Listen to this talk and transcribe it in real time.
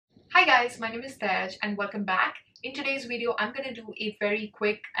Hi guys, my name is Tej and welcome back. In today's video, I'm going to do a very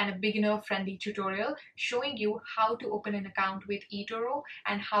quick and a beginner-friendly tutorial showing you how to open an account with Etoro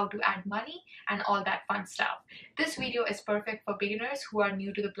and how to add money and all that fun stuff. This video is perfect for beginners who are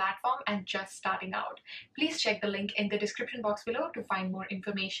new to the platform and just starting out. Please check the link in the description box below to find more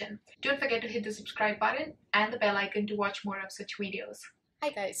information. Don't forget to hit the subscribe button and the bell icon to watch more of such videos. Hi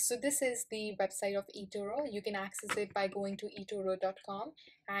guys, so this is the website of Etoro. You can access it by going to etoro.com,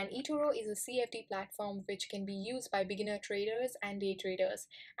 and Etoro is a CFD platform which can be used by beginner traders and day traders,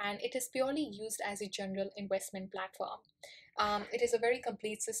 and it is purely used as a general investment platform. It is a very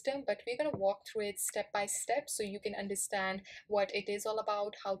complete system, but we're going to walk through it step by step so you can understand what it is all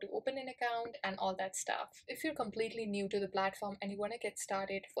about, how to open an account, and all that stuff. If you're completely new to the platform and you want to get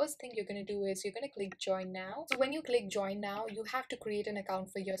started, first thing you're going to do is you're going to click join now. So when you click join now, you have to create an account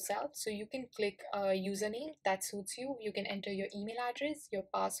for yourself. So you can click a username that suits you. You can enter your email address, your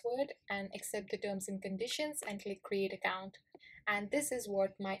password, and accept the terms and conditions and click create account. And this is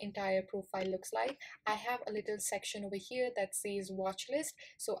what my entire profile looks like. I have a little section over here that says watch list,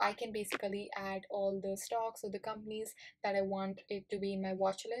 so I can basically add all the stocks or the companies that I want it to be in my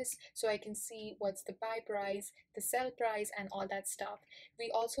watch list, so I can see what's the buy price, the sell price, and all that stuff.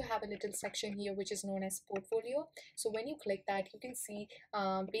 We also have a little section here which is known as portfolio. So when you click that, you can see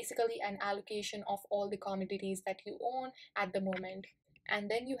basically an allocation of all the commodities that you own at the moment. And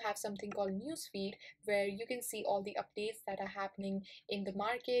then you have something called newsfeed, where you can see all the updates that are happening in the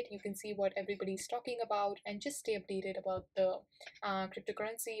market. You can see what everybody's talking about and just stay updated about the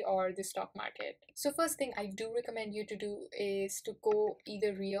cryptocurrency or the stock market. So first thing I do recommend you to do is to go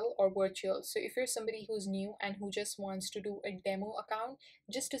either real or virtual. So if you're somebody who's new and who just wants to do a demo account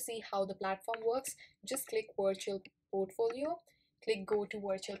just to see how the platform works, just click virtual portfolio, click go to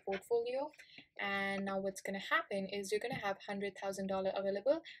virtual portfolio, and now what's going to happen is you're going to have $100,000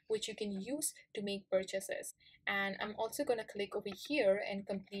 available which you can use to make purchases. And I'm also going to click over here and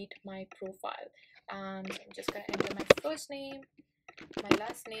complete my profile. So I'm just going to enter my first name, my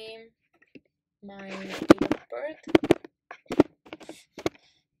last name, my date of birth,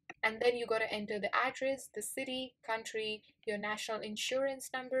 and then you got to enter the address, the city, country, your national insurance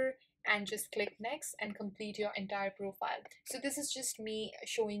number, and just click next and complete your entire profile. So this is just me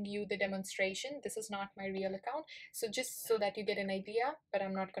showing you the demonstration. This is not my real account, so just so that you get an idea, but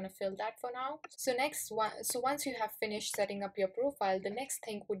I'm not going to fill that for now. So once you have finished setting up your profile, the next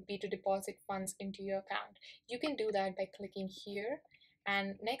thing would be to deposit funds into your account. You can do that by clicking here,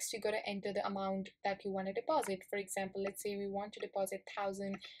 and next you got to enter the amount that you want to deposit. For example, let's say we want to deposit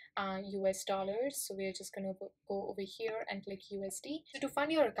 1,000 US dollars, so we're just going to go over here and click USD. So to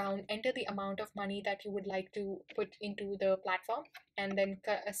fund your account, enter the amount of money that you would like to put into the platform, and then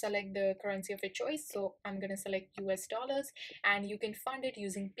select the currency of your choice. So I'm going to select US dollars, and you can fund it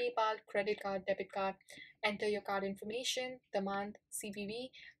using PayPal, credit card, debit card. Enter your card information, the month,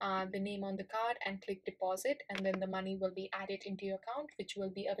 CVV, the name on the card, and click deposit, and then the money will be added into your account, which will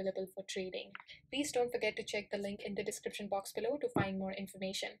be available for trading. Please don't forget to check the link in the description box below to find more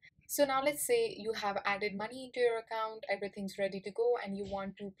information. So now let's say you have added money into your account, everything's ready to go, and you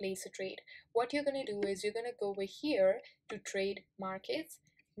want to place a trade. What you're going to do is you're going to go over here to trade markets.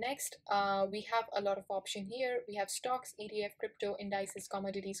 Next, we have a lot of option here. We have stocks, ETF, crypto, indices,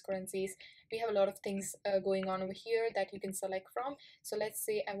 commodities, currencies. We have a lot of things going on over here that you can select from. So let's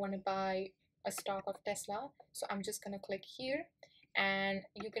say I want to buy a stock of Tesla. So I'm just going to click here, and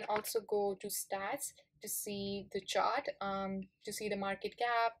you can also go to stats to see the chart, to see the market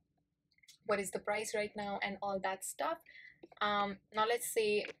cap, what is the price right now, and all that stuff. Now let's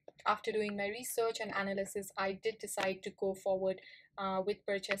say after doing my research and analysis, I did decide to go forward with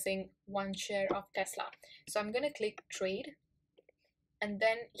purchasing one share of Tesla. So I'm going to click trade, and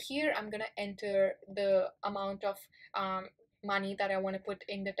then here I'm going to enter the amount of money that I want to put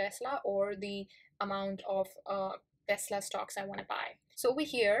in the Tesla, or the amount of Tesla stocks I want to buy. So over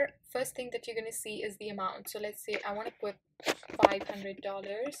here, first thing that you're going to see is the amount. So let's say I want to put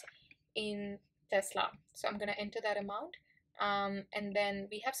 $500 in Tesla. So I'm going to enter that amount. And then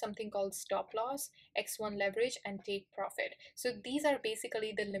we have something called stop loss, X1 leverage, and take profit. So these are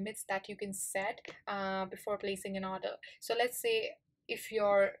basically the limits that you can set before placing an order. So let's say if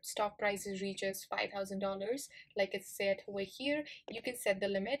your stock price reaches $5,000, like it's said over here, you can set the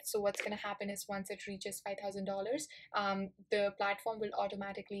limit. So what's going to happen is once it reaches $5,000, the platform will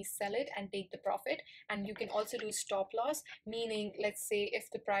automatically sell it and take the profit. And you can also do stop loss, meaning let's say if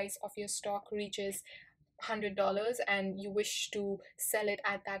the price of your stock reaches $100 and you wish to sell it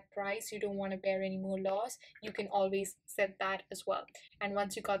at that price, you don't want to bear any more loss, you can always set that as well. And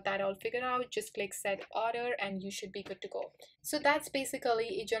once you got that all figured out, just click set order and you should be good to go. So that's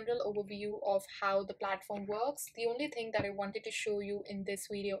basically a general overview of how the platform works. The only thing that I wanted to show you in this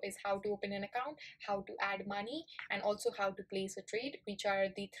video is how to open an account, how to add money, and also how to place a trade, which are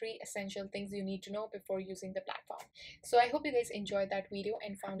the three essential things you need to know before using the platform. So I hope you guys enjoyed that video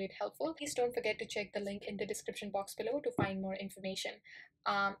and found it helpful. Please don't forget to check the link in the description box below to find more information.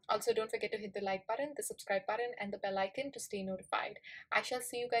 Also, don't forget to hit the like button, the subscribe button, and the bell icon to stay notified. I shall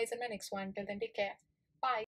see you guys in my next one. Till then, take care. Bye.